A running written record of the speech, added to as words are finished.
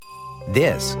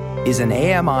This is an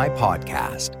AMI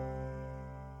podcast.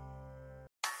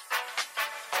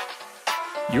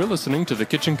 You're listening to the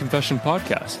Kitchen Confession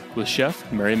Podcast with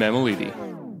Chef Mary Mammoliti.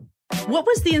 What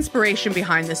was the inspiration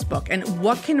behind this book, and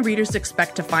what can readers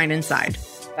expect to find inside?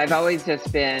 I've always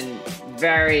just been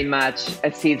very much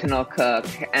a seasonal cook,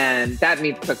 and that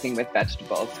means cooking with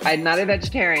vegetables. I'm not a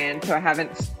vegetarian, so I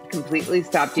haven't completely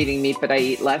stopped eating meat, but I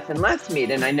eat less and less meat,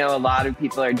 and I know a lot of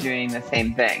people are doing the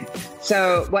same thing.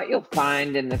 So what you'll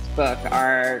find in this book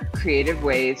are creative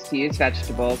ways to use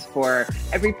vegetables for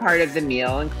every part of the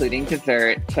meal, including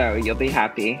dessert, so you'll be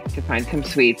happy to find some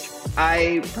sweets.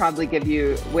 I probably give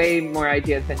you way more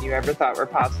ideas than you ever thought were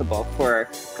possible for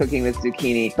cooking with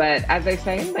zucchini. But as I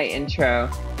say in my intro,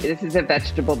 this is a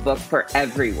vegetable book for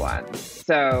everyone.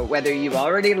 So whether you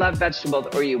already love vegetables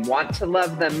or you want to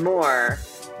love them more,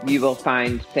 you will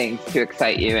find things to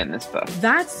excite you in this book.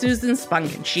 That's Susan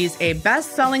Spungen. She's a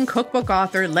best-selling cookbook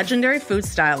author, legendary food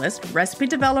stylist, recipe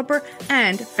developer,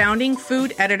 and founding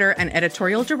food editor and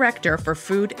editorial director for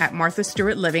food at Martha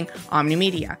Stewart Living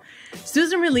Omnimedia.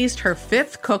 Susan released her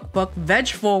 5th cookbook, Veg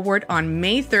Forward, on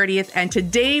May 30th, and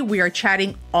today we are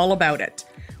chatting all about it.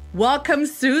 Welcome,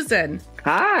 Susan.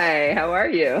 Hi, how are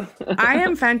you? I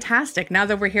am fantastic now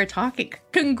that we're here talking.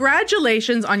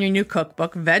 Congratulations on your new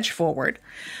cookbook, Veg Forward.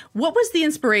 What was the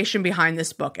inspiration behind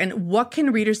this book, and what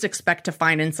can readers expect to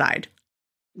find inside?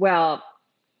 Well,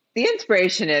 the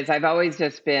inspiration is I've always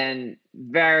just been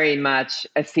very much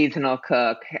a seasonal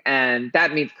cook, and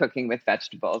that means cooking with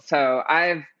vegetables. So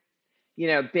I've,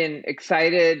 been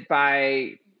excited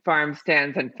by farm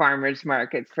stands and farmers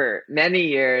markets for many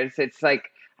years. It's like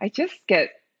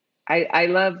I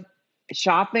love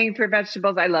shopping for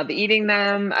vegetables. I love eating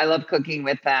them. I love cooking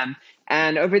with them.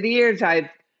 And over the years, I've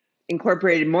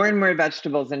incorporated more and more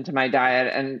vegetables into my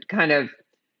diet, and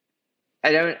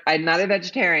I'm not a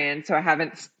vegetarian, so I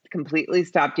haven't completely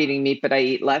stopped eating meat, but I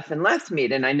eat less and less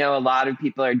meat. And I know a lot of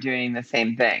people are doing the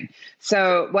same thing.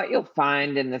 So what you'll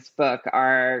find in this book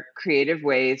are creative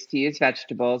ways to use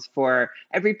vegetables for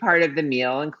every part of the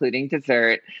meal, including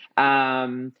dessert.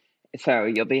 So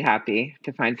you'll be happy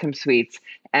to find some sweets.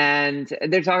 And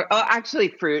there's actually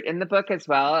fruit in the book as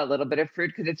well, a little bit of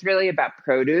fruit, because it's really about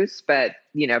produce. But,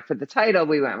 for the title,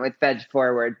 we went with Veg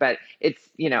Forward. But it's,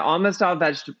 almost all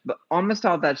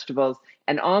vegetables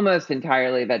and almost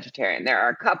entirely vegetarian. There are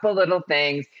a couple little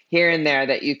things here and there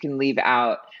that you can leave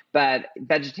out, but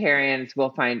vegetarians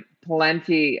will find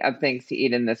plenty of things to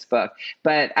eat in this book.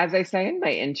 But as I say in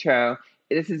my intro,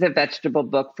 this is a vegetable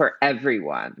book for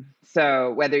everyone.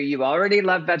 So whether you already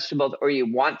love vegetables or you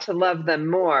want to love them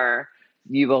more,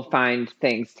 you will find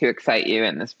things to excite you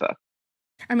in this book.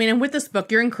 I mean, and with this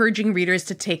book, you're encouraging readers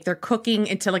to take their cooking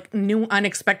into new,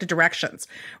 unexpected directions,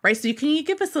 right? So can you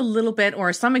give us a little bit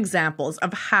or some examples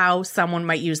of how someone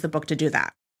might use the book to do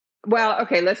that? Well,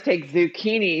 okay, let's take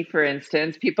zucchini, for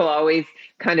instance. People always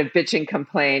kind of bitch and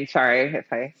complain. Sorry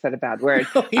if I said a bad word.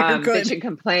 Oh, you're good. Bitch and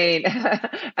complain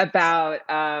about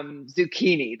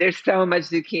zucchini. There's so much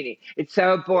zucchini. It's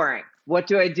so boring. What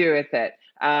do I do with it?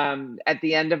 At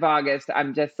the end of August,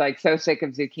 I'm just so sick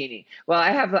of zucchini. Well,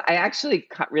 I actually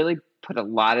really put a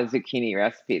lot of zucchini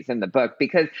recipes in the book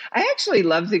because I actually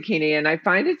love zucchini, and I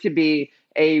find it to be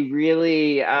a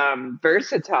really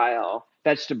versatile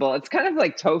vegetable. It's kind of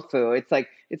like tofu.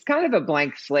 It's kind of a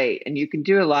blank slate, and you can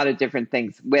do a lot of different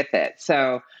things with it.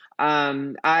 So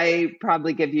I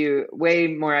probably give you way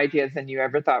more ideas than you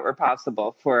ever thought were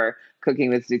possible for cooking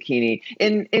with zucchini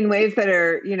in ways that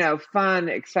are, fun,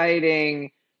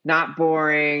 exciting, not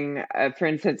boring. For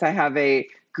instance, I have a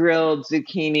grilled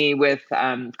zucchini with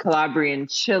Calabrian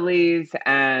chilies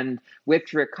and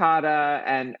whipped ricotta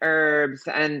and herbs.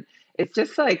 And it's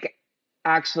just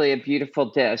actually a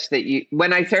beautiful dish that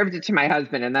when I served it to my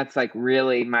husband, and that's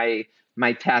really my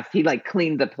test, he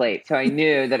cleaned the plate. So I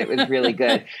knew that it was really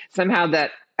good. Somehow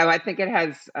I think it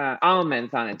has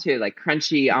almonds on it too,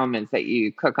 crunchy almonds that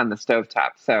you cook on the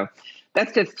stovetop. So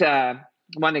that's just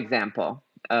one example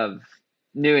of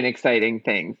new and exciting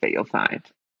things that you'll find.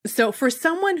 So for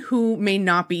someone who may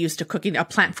not be used to cooking a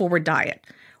plant-forward diet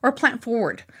or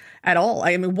plant-forward at all,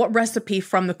 I mean, what recipe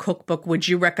from the cookbook would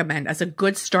you recommend as a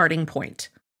good starting point?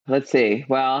 Let's see.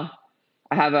 Well,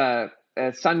 I have a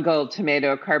sun-gold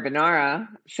tomato carbonara.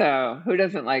 So who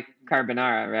doesn't like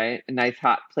carbonara, right? A nice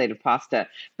hot plate of pasta.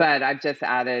 But I've just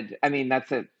added,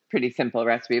 that's a pretty simple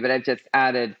recipe, but I've just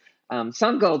added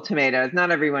sun-gold tomatoes.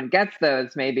 Not everyone gets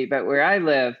those maybe, but where I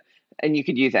live, and you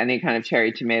could use any kind of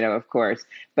cherry tomato, of course,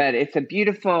 but it's a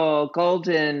beautiful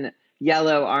golden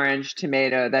yellow orange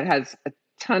tomato that has a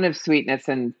ton of sweetness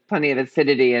and plenty of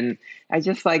acidity. And I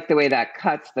just like the way that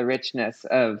cuts the richness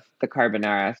of the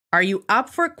carbonara. Are you up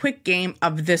for a quick game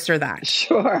of this or that?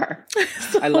 Sure.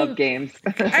 I love games.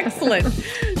 Excellent.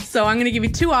 So I'm going to give you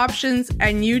two options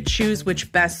and you choose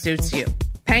which best suits you.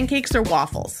 Pancakes or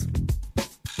waffles?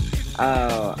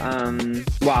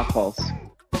 Waffles.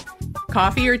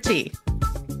 Coffee or tea?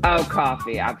 Oh,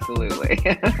 coffee. Absolutely.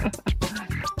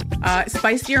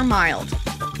 Spicy or mild?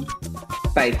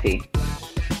 Spicy.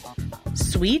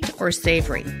 Sweet or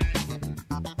savory?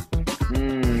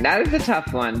 That is a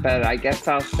tough one, but I guess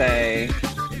I'll say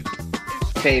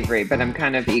savory, but I'm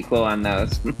kind of equal on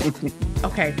those.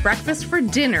 Okay, breakfast for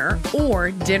dinner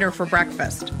or dinner for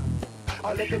breakfast?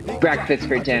 Breakfast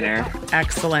for dinner.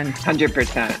 Excellent.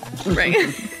 100%. Right.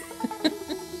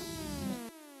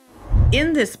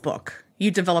 In this book,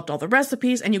 you developed all the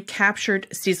recipes and you captured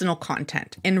seasonal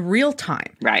content in real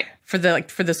time. Right. For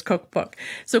this cookbook.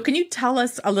 So can you tell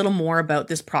us a little more about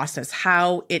this process,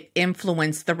 how it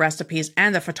influenced the recipes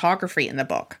and the photography in the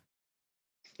book?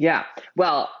 Yeah.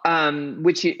 Well,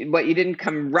 what you didn't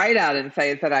come right out and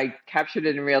say is that I captured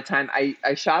it in real time. I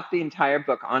shot the entire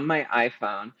book on my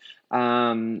iPhone.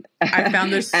 I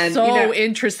found this so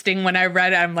interesting when I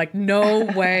read it. I'm like, no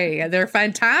way. They're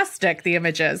fantastic, the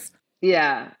images.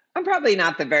 Yeah. I'm probably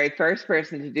not the very first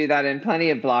person to do that, and plenty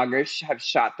of bloggers have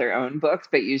shot their own books,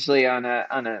 but usually on a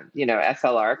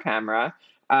SLR camera.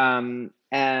 I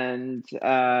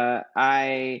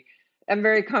am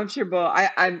very comfortable.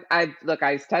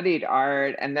 I studied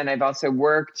art, and then I've also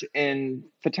worked in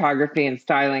photography and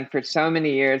styling for so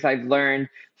many years. I've learned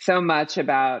so much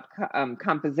about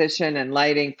composition and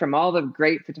lighting from all the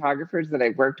great photographers that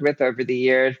I've worked with over the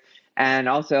years, and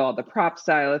also all the prop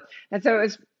stylists. And so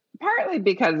it's partly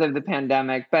because of the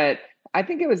pandemic, but I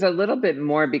think it was a little bit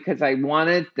more because I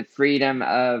wanted the freedom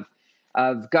of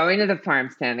going to the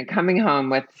farm stand and coming home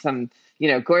with some,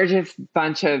 gorgeous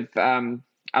bunch of,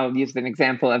 I'll use an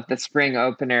example of the spring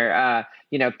opener,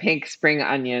 pink spring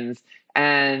onions.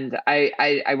 And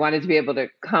I wanted to be able to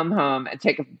come home and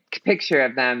take a picture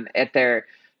of them at their,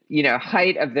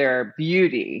 height of their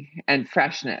beauty and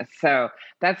freshness. So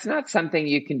that's not something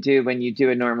you can do when you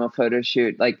do a normal photo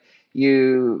shoot. Like,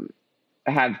 you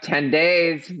have 10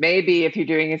 days. Maybe if you're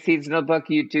doing a seasonal book,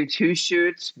 you do 2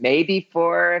 shoots, maybe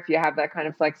 4 if you have that kind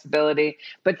of flexibility.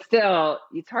 But still,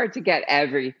 it's hard to get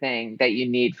everything that you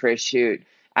need for a shoot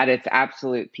at its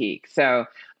absolute peak. So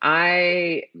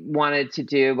I wanted to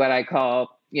do what I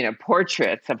call,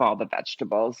 portraits of all the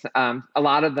vegetables. A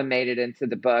lot of them made it into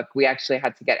the book. We actually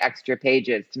had to get extra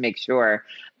pages to make sure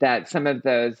that some of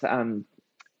those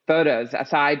photos,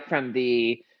 aside from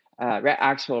the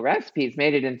actual recipes,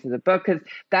 made it into the book, because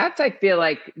that's, I feel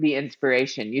like, the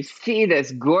inspiration. You see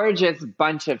this gorgeous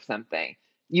bunch of something,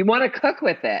 you want to cook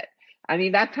with it. I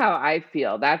mean, that's how I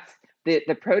feel. That's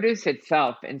the produce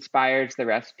itself inspires the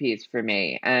recipes for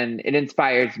me, and it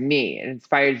inspires me. It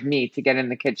inspires me to get in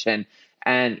the kitchen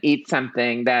and eat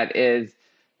something that is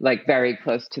like very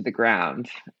close to the ground.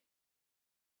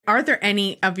 Are there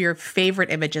any of your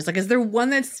favorite images? Like, is there one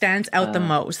that stands out the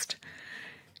most?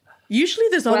 Usually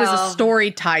there's always a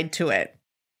story tied to it.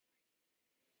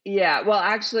 Yeah, well,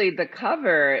 actually, the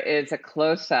cover is a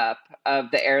close-up of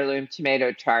the heirloom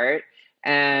tomato tart.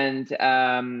 And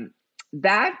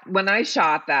that, when I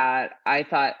shot that, I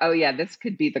thought, oh, yeah, this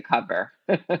could be the cover.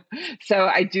 So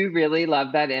I do really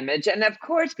love that image. And of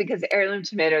course, because heirloom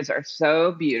tomatoes are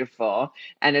so beautiful,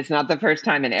 and it's not the first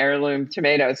time an heirloom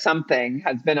tomato something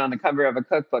has been on the cover of a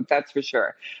cookbook, that's for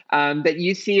sure. But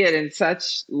you see it in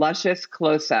such luscious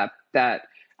close-up that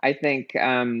I think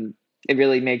it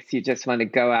really makes you just want to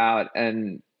go out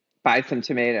and buy some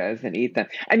tomatoes and eat them.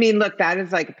 I mean, look, that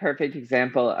is like a perfect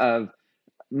example of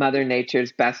Mother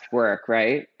Nature's best work,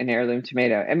 right? An heirloom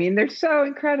tomato. I mean, they're so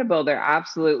incredible. They're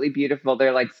absolutely beautiful.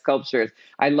 They're like sculptures.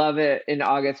 I love it in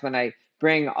August when I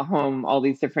bring home all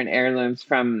these different heirlooms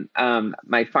from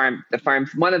my farm,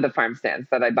 one of the farm stands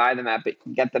that I buy them at, but you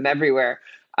can get them everywhere.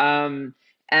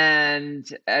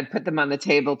 And I put them on the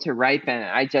table to ripen.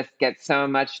 I just get so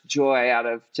much joy out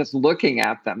of just looking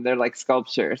at them. They're like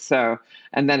sculptures. So,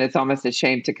 and then it's almost a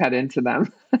shame to cut into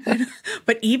them.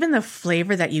 But even the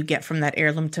flavor that you get from that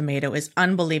heirloom tomato is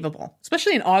unbelievable,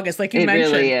 especially in August, like you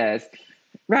mentioned. It really is.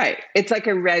 Right. It's like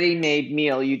a ready-made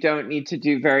meal. You don't need to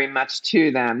do very much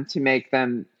to them to make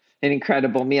them an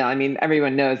incredible meal. I mean,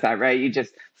 everyone knows that, right? You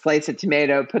just slice a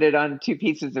tomato, put it on 2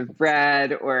 pieces of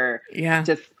bread, or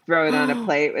just throw it on a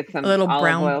plate with some a little olive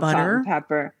brown oil, butter, salt, and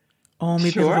pepper. Oh,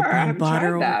 maybe a little brown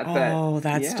butter.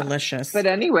 That's yeah. delicious. But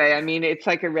anyway, I mean, it's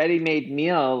like a ready-made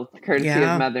meal courtesy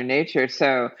of Mother Nature.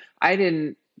 So I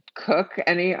didn't cook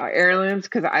any heirlooms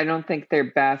because I don't think they're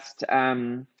best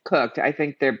cooked. I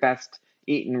think they're best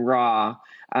eaten raw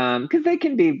because they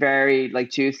can be very like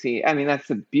juicy. I mean, that's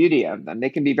the beauty of them. They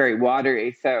can be very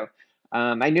watery. So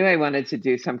I knew I wanted to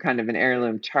do some kind of an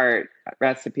heirloom tart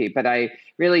recipe, but I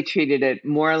really treated it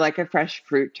more like a fresh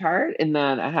fruit tart. And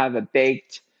then I have a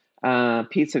baked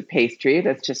piece of pastry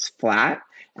that's just flat.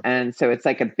 And so it's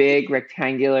like a big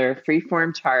rectangular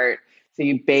freeform tart. So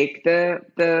you bake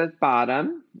the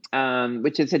bottom,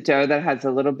 which is a dough that has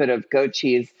a little bit of goat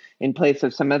cheese in place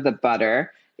of some of the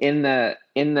butter in the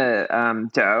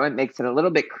dough. It makes it a little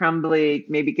bit crumbly,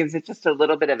 maybe gives it just a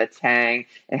little bit of a tang.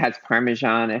 It has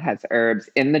Parmesan, it has herbs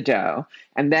in the dough.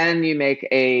 And then you make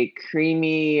a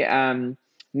creamy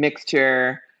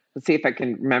mixture. Let's see if I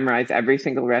can memorize every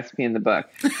single recipe in the book.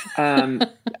 I'm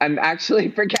actually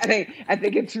forgetting. I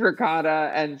think it's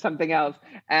ricotta and something else.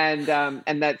 And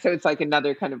that, so it's like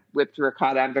another kind of whipped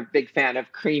ricotta. I'm a big fan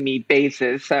of creamy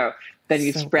bases. So then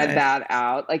you spread that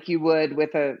out like you would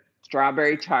with a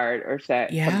strawberry tart or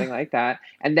something like that.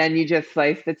 And then you just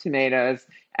slice the tomatoes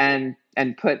and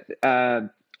put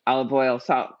olive oil,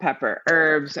 salt, pepper,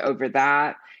 herbs over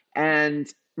that. And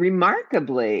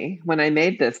remarkably, when I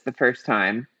made this the first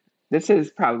time, this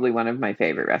is probably one of my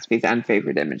favorite recipes and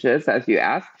favorite images, as you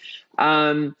asked.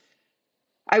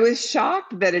 I was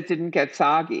shocked that it didn't get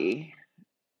soggy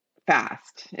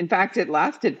fast. In fact, it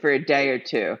lasted for a day or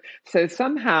two. So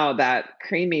somehow that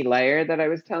creamy layer that I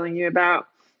was telling you about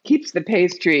keeps the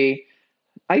pastry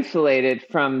isolated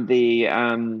from the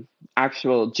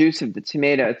actual juice of the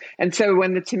tomatoes. And so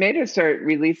when the tomatoes start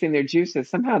releasing their juices,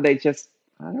 somehow they just,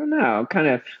 I don't know, kind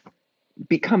of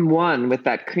become one with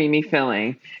that creamy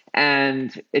filling,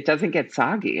 and it doesn't get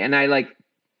soggy. And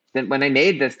when I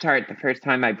made this tart the first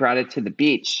time, I brought it to the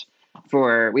beach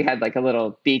we had like a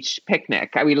little beach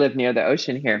picnic. We live near the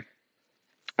ocean here.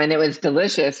 And it was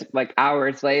delicious. Like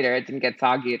hours later, it didn't get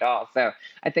soggy at all. So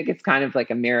I think it's kind of like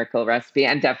a miracle recipe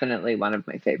and definitely one of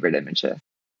my favorite images.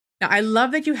 Now, I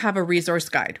love that you have a resource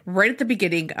guide right at the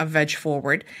beginning of Veg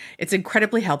Forward. It's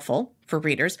incredibly helpful for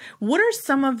readers. What are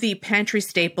some of the pantry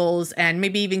staples and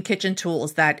maybe even kitchen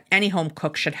tools that any home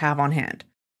cook should have on hand?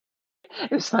 It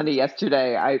was funny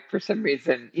yesterday. For some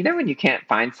reason, when you can't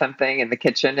find something in the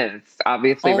kitchen and it's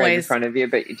obviously right in front of you,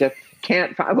 but you just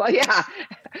can't find. Well, yeah.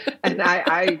 And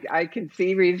I can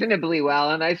see reasonably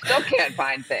well, and I still can't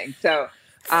find things. So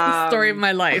it's the story of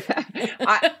my life.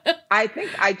 I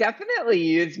think I definitely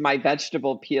use my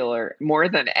vegetable peeler more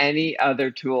than any other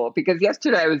tool, because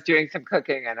yesterday I was doing some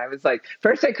cooking and I was like,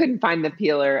 first I couldn't find the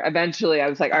peeler. Eventually I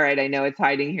was like, all right, I know it's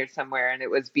hiding here somewhere. And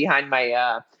it was behind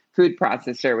my food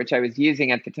processor, which I was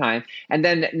using at the time. And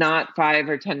then not 5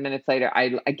 or 10 minutes later,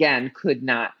 I again could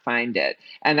not find it.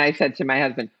 And I said to my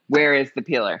husband, where is the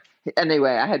peeler?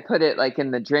 Anyway, I had put it like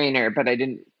in the drainer, but I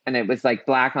didn't, and it was like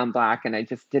black on black and I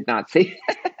just did not see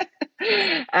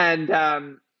it.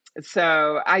 And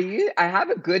so I have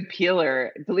a good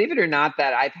peeler, believe it or not,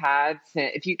 that I've had.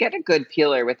 If you get a good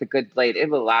peeler with a good blade, it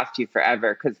will last you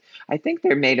forever, because I think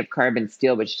they're made of carbon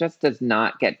steel, which just does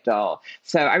not get dull.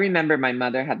 So I remember my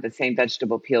mother had the same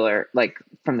vegetable peeler like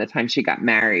from the time she got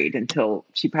married until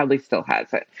she probably still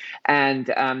has it. And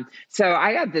so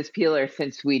I had this peeler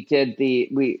since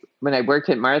when I worked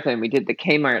at Martha and we did the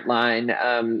Kmart line,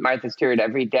 Martha Stewart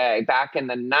every day back in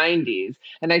the 90s.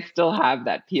 And I still have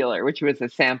that peeler, which was a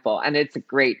sample. And it's a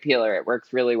great peeler. It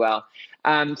works really well.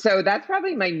 So that's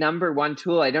probably my number one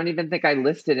tool. I don't even think I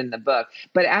listed in the book.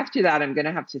 But after that, I'm going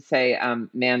to have to say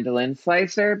mandolin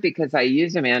slicer, because I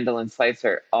use a mandolin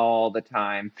slicer all the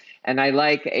time. And I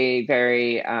like a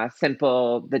very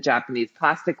simple, the Japanese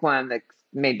plastic one that's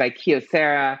made by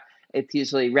Kyocera. It's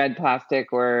usually red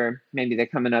plastic, or maybe they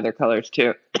come in other colors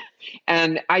too.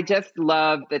 And I just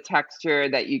love the texture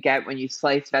that you get when you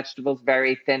slice vegetables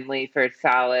very thinly for a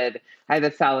salad. I have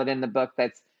a salad in the book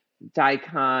that's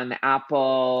daikon,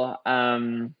 apple,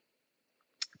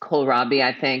 kohlrabi,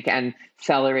 I think, and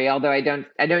celery. Although I don't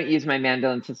use my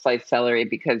mandolin to slice celery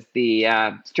because the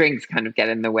strings kind of get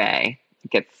in the way.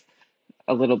 It gets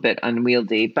a little bit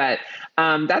unwieldy. But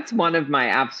that's one of my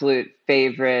absolute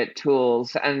favorite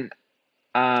tools, and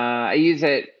I use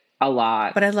it a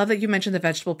lot. But I love that you mentioned the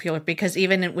vegetable peeler, because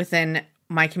even within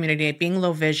my community, being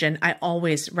low vision, I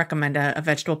always recommend a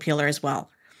vegetable peeler as well.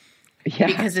 Yeah.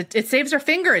 Because it saves our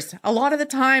fingers a lot of the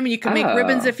time. You can make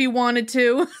ribbons if you wanted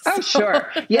to. Oh, sure.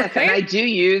 Yes, and I do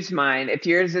use mine. If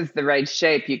yours is the right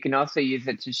shape, you can also use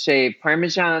it to shave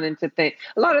Parmesan into things.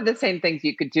 A lot of the same things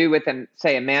you could do with,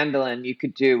 say, a mandolin, you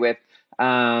could do with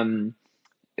a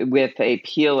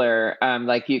peeler.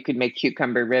 Like you could make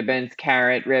cucumber ribbons,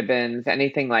 carrot ribbons,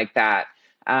 anything like that.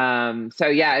 So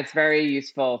yeah, it's very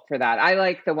useful for that. I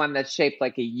like the one that's shaped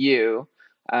like a U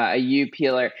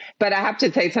peeler. But I have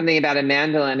to say something about a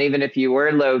mandolin. Even if you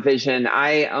were low vision,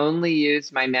 I only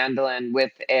use my mandolin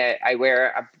I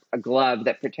wear a glove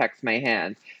that protects my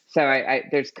hands. So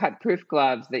there's cut proof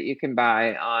gloves that you can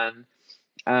buy on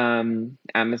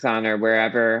Amazon or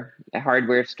wherever, a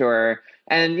hardware store.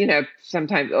 And,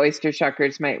 sometimes oyster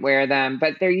shuckers might wear them,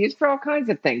 but they're used for all kinds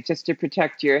of things just to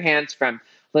protect your hands from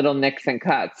little nicks and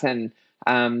cuts. And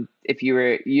if you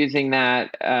were using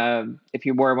that, if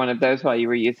you wore one of those while you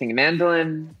were using a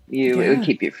mandolin, it would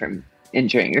keep you from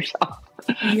injuring yourself.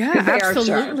 Yeah, they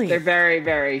absolutely. Are sharp. They're very,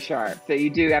 very sharp. So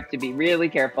you do have to be really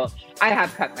careful. I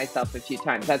have cut myself a few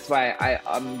times. That's why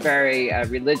I'm very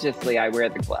religiously, I wear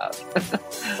the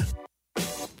glove.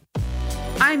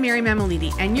 I'm Mary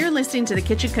Mammoliti, and you're listening to the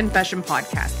Kitchen Confession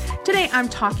Podcast. Today, I'm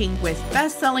talking with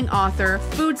best-selling author,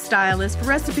 food stylist,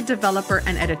 recipe developer,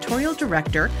 and editorial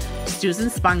director, Susan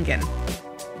Spungen.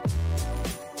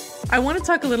 I want to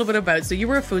talk a little bit about, so you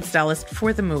were a food stylist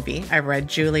for the movie. I read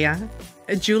Julie and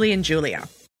Julia.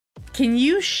 Can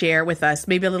you share with us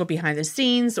maybe a little behind the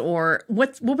scenes, or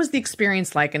what was the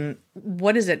experience like, and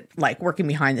what is it like working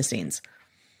behind the scenes?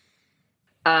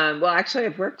 Well, actually,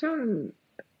 I've worked on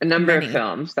a number of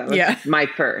films. That was my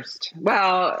first.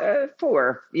 Well,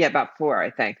 about four,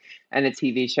 I think, and a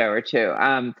TV show or two.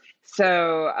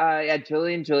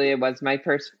 Julie and Julia was my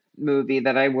first movie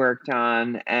that I worked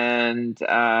on, and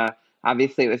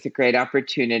obviously it was a great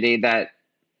opportunity that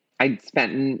I'd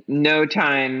spent no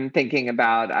time thinking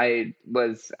about. I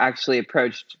was actually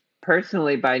approached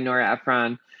personally by Nora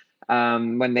Ephron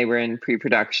when they were in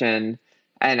pre-production,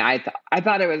 and I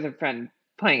thought it was a friend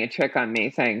playing a trick on me,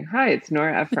 saying, "Hi, it's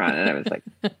Nora Ephron," and I was like,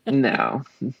 "No."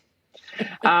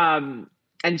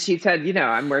 And she said,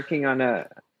 "I'm working on a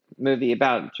movie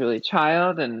about Julia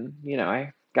Child, and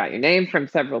I got your name from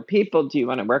several people. Do you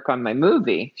want to work on my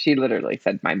movie?" She literally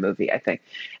said my movie, I think.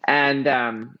 And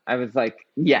I was like,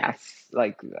 yes,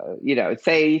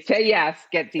 say yes,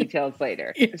 get details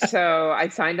later. Yeah. So I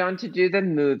signed on to do the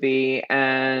movie,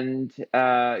 and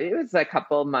it was a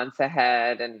couple months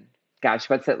ahead. And gosh,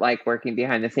 what's it like working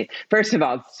behind the scenes? First of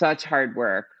all, it's such hard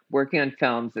work. Working on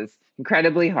films is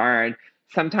incredibly hard.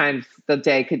 Sometimes the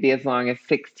day could be as long as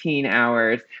 16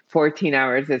 hours. 14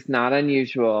 hours is not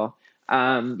unusual.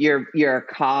 You're a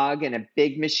cog in a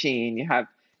big machine.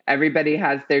 Everybody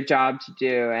has their job to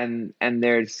do, and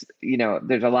there's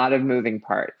a lot of moving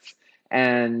parts,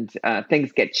 and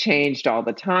things get changed all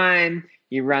the time.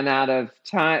 You run out of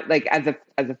time. Like as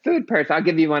a food person, I'll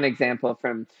give you one example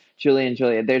from Julie and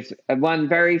Julia. There's one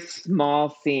very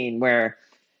small scene where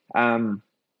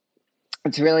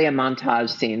it's really a montage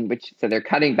scene, so they're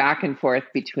cutting back and forth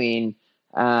between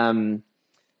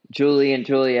Julie and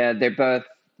Julia. They're both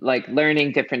like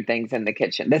learning different things in the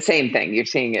kitchen. The same thing. You're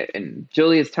seeing it in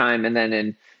Julia's time and then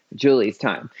in Julie's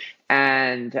time.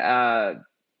 And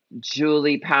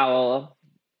Julie Powell,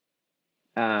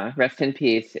 rest in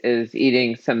peace, is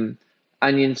eating some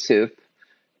onion soup,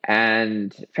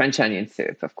 and French onion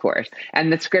soup, of course.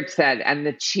 And the script said, and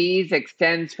the cheese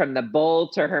extends from the bowl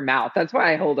to her mouth. That's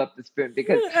why I hold up the spoon,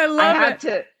 because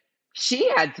she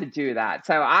had to do that.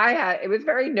 So it was a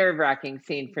very nerve-wracking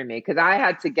scene for me, because I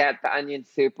had to get the onion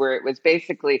soup where it was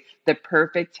basically the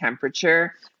perfect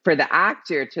temperature for the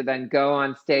actor to then go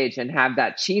on stage and have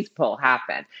that cheese pull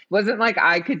happen. It wasn't like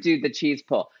I could do the cheese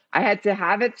pull. I had to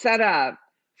have it set up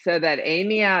so that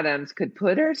Amy Adams could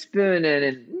put her spoon in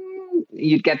and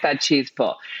you'd get that cheese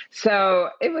pull. So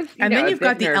it was, and then you've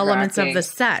got the elements of the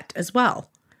set as well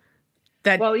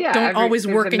that don't always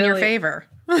work in your favor.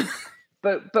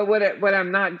 But what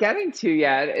I'm not getting to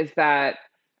yet is that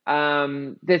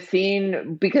the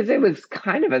scene, because it was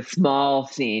kind of a small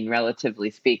scene, relatively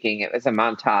speaking, it was a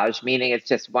montage, meaning it's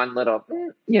just one little,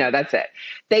 that's it.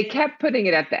 They kept putting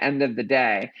it at the end of the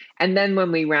day. And then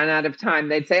when we ran out of time,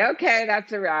 they'd say, "Okay,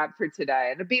 that's a wrap for today."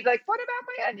 And it'd be like, "What about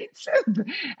my onion soup?"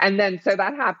 And then, so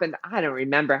that happened, I don't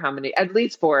remember how many, at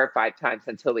least 4 or 5 times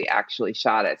until we actually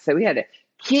shot it. So we had to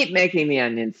keep making the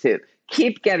onion soup,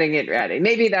 keep getting it ready.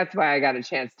 Maybe that's why I got a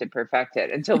chance to perfect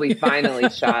it until we finally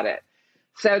shot it.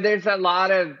 So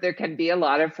there can be a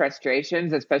lot of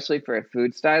frustrations, especially for a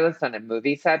food stylist on a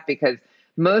movie set, because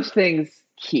most things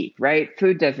keep, right?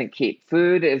 Food doesn't keep.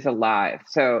 Food is alive.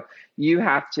 So you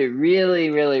have to really,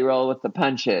 really roll with the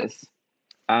punches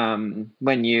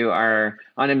when you are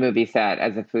on a movie set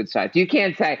as a food stylist. You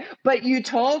can't say, "But you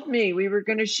told me we were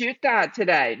going to shoot that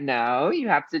today." No, you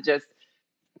have to just,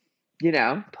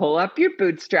 pull up your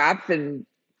bootstraps and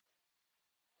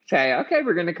say, "Okay,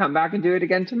 we're going to come back and do it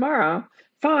again tomorrow."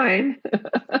 fine.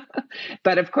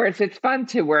 But of course, it's fun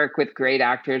to work with great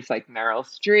actors like Meryl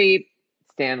Streep,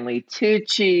 Stanley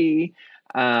Tucci.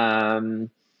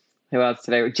 Who else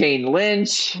did I? Jane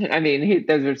Lynch. I mean,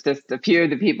 those are just a few of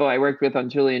the people I worked with on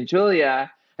Julie and Julia.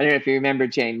 I don't know if you remember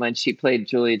Jane Lynch. She played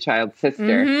Julia Child's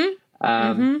sister,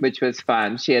 which was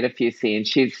fun. She had a few scenes.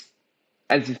 She's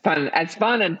as fun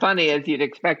and funny as you'd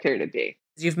expect her to be.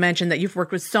 You've mentioned that you've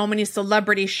worked with so many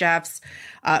celebrity chefs,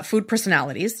 food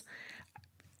personalities.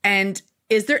 And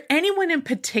is there anyone in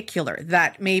particular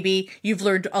that maybe you've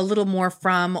learned a little more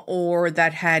from, or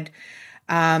that had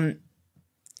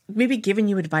maybe given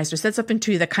you advice or said something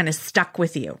to you that kind of stuck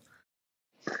with you?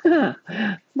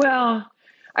 Well,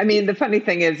 I mean, the funny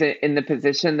thing is, in the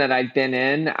position that I've been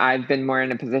in, I've been more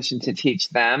in a position to teach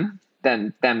them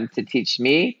than them to teach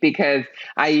me, because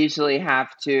I usually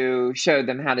have to show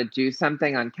them how to do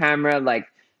something on camera. Like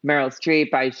Meryl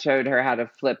Streep, I showed her how to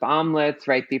flip omelets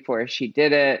right before she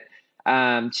did it.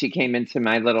 She came into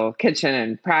my little kitchen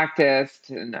and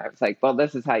practiced, and I was like, well,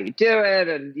 this is how you do it.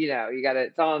 And, you got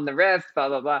it's all in the wrist, blah,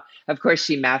 blah, blah. Of course,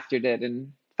 she mastered it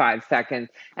in 5 seconds.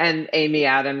 And Amy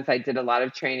Adams, I did a lot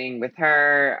of training with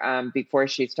her before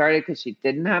she started, because she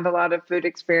didn't have a lot of food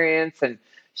experience, and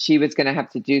she was going to have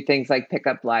to do things like pick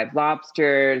up live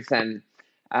lobsters and,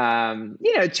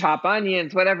 chop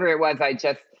onions, whatever it was. I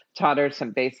just taught her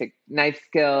some basic knife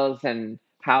skills and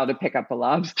how to pick up a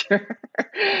lobster,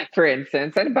 for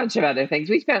instance, and a bunch of other things.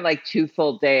 We spent like 2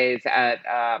 full days at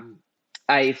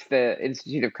ICE, the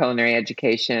Institute of Culinary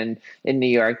Education in New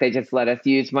York. They just let us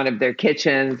use one of their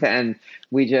kitchens, and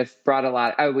we just brought a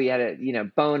lot. We had to,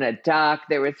 bone a duck.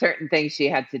 There were certain things she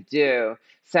had to do.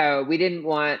 So we didn't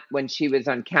want, when she was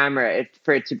on camera,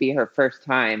 for it to be her first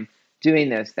time doing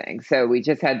those things. So we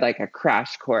just had like a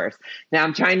crash course. Now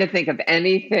I'm trying to think of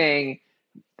anything.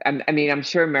 I'm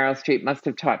sure Meryl Streep must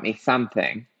have taught me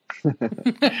something,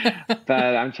 but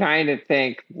I'm trying to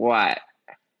think what.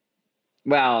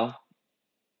 Well,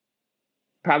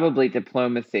 probably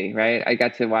diplomacy, right? I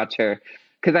got to watch her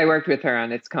because I worked with her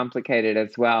on It's Complicated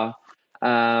as well.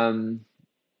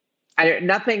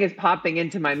 Nothing is popping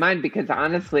into my mind, because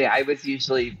honestly, I was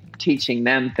usually teaching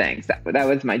them things. That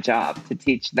was my job, to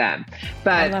teach them.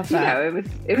 But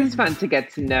it was fun to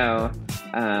get to know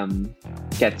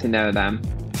them.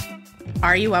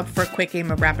 Are you up for a quick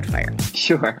game of rapid fire?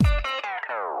 Sure.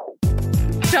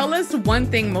 Tell us one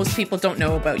thing most people don't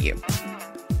know about you.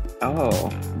 Oh,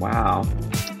 wow.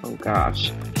 Oh,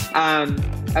 gosh.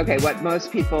 Okay, what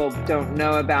most people don't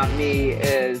know about me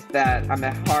is that I'm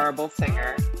a horrible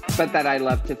singer, but that I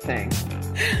love to sing.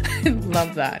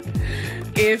 Love that.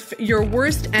 If your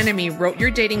worst enemy wrote your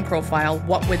dating profile,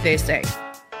 what would they say?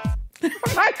 Oh,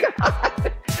 my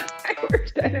God. My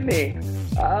worst enemy.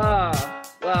 Oh.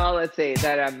 Well, let's see,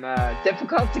 that I'm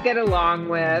difficult to get along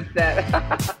with. That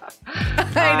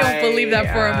I don't believe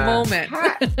that for a moment.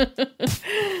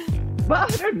 Well,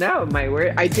 I don't know.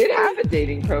 I did have a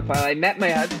dating profile. I met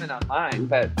my husband online,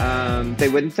 but they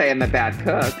wouldn't say I'm a bad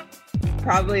cook.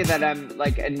 Probably that I'm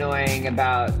like annoying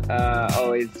about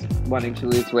always wanting to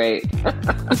lose weight.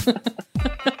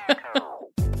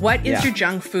 What is your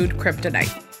junk food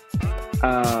kryptonite?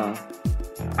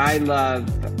 I love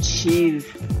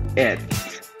Cheez-Its.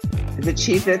 Is it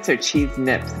Cheez-Its or Cheese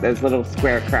Nips? Those little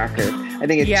square crackers. I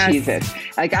think it's Cheez-Its.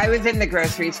 Like, I was in the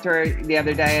grocery store the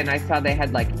other day and I saw they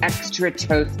had like extra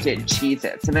toasted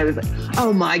Cheez-Its. And I was like,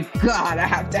 oh my God, I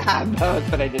have to have those,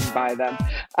 but I didn't buy them.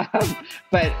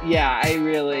 But yeah,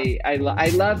 I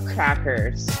love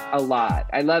crackers a lot.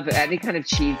 I love any kind of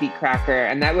cheesy cracker.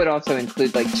 And that would also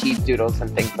include like cheese doodles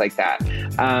and things like that.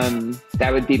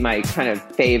 That would be my kind of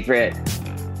favorite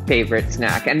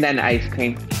snack. And then ice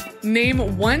cream.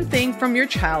 Name one thing from your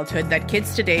childhood that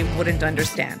kids today wouldn't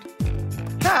understand.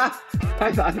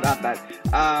 I thought about that.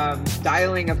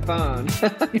 Dialing a phone.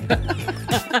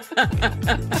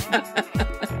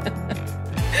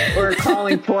 Or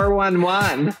calling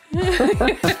 411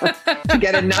 to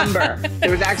get a number.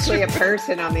 There was actually a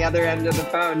person on the other end of the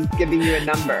phone giving you a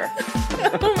number.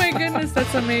 Oh my goodness,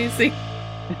 that's amazing.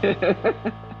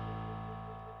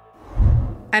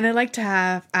 And I'd like to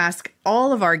ask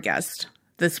all of our guests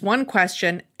this one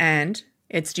question, and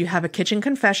it's, do you have a kitchen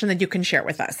confession that you can share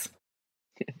with us?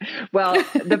 Well,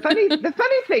 the funny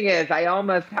thing is, I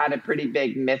almost had a pretty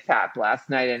big mishap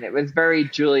last night, and it was very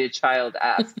Julia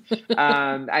Child-esque.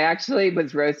 I actually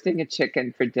was roasting a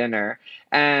chicken for dinner,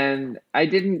 and I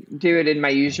didn't do it in my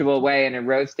usual way in a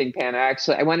roasting pan.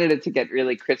 I wanted it to get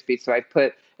really crispy, so I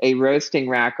put a roasting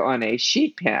rack on a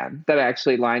sheet pan that I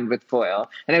actually lined with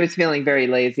foil. And I was feeling very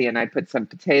lazy, and I put some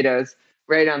potatoes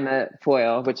right on the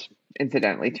foil, which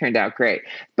incidentally turned out great.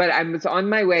 But I was on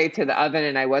my way to the oven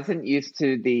and I wasn't used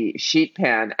to the sheet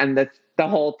pan, and the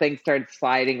whole thing started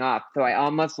sliding off. So I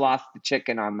almost lost the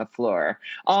chicken on the floor,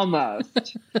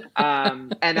 almost.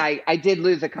 And I did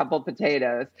lose a couple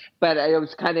potatoes, but I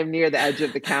was kind of near the edge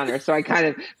of the counter. So I kind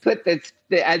of put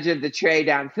the edge of the tray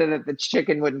down so that the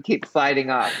chicken wouldn't keep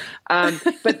sliding off.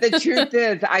 But the truth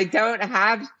is, I don't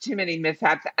have too many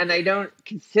mishaps, and I don't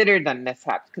consider them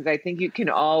mishaps because I think you can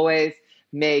always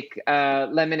make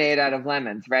lemonade out of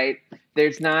lemons, right?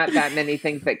 There's not that many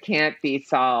things that can't be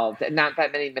solved, and not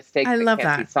that many mistakes that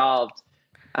can't be solved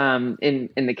in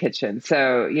the kitchen.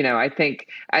 So, I think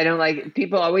I don't like,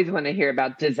 people always want to hear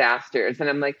about disasters, and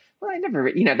I'm like, well, I never,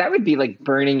 that would be like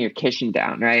burning your kitchen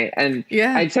down, right? And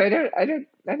so I don't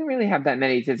really have that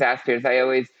many disasters.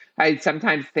 I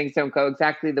sometimes things don't go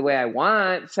exactly the way I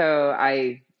want, so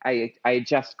I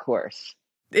adjust course.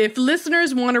 If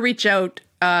listeners want to reach out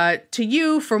to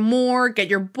you for more, get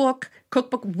your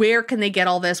cookbook, where can they get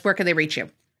all this? Where can they reach you?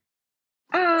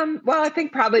 Well, I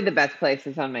think probably the best place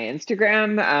is on my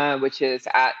Instagram, which is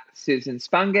at Susan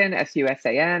Spungen,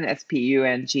 SUSAN,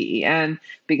 SPUNGEN,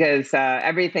 because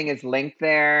everything is linked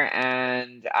there,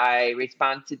 and I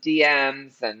respond to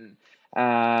DMs and,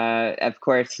 of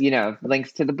course,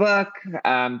 links to the book,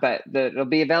 but it'll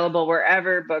be available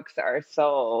wherever books are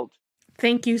sold.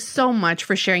 Thank you so much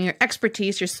for sharing your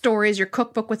expertise, your stories, your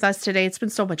cookbook with us today. It's been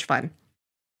so much fun.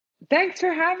 Thanks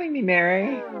for having me,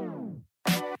 Mary.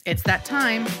 It's that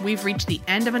time. We've reached the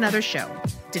end of another show.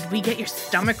 Did we get your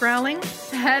stomach growling?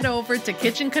 Head over to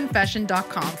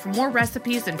kitchenconfession.com for more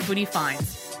recipes and foodie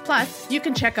finds. Plus, you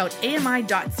can check out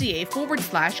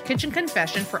ami.ca/Kitchen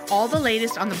Confession for all the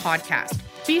latest on the podcast.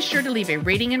 Be sure to leave a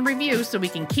rating and review so we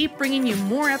can keep bringing you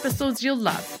more episodes you'll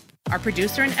love. Our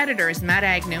producer and editor is Matt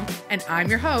Agnew, and I'm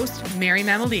your host, Mary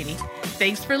Mammolini.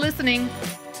 Thanks for listening.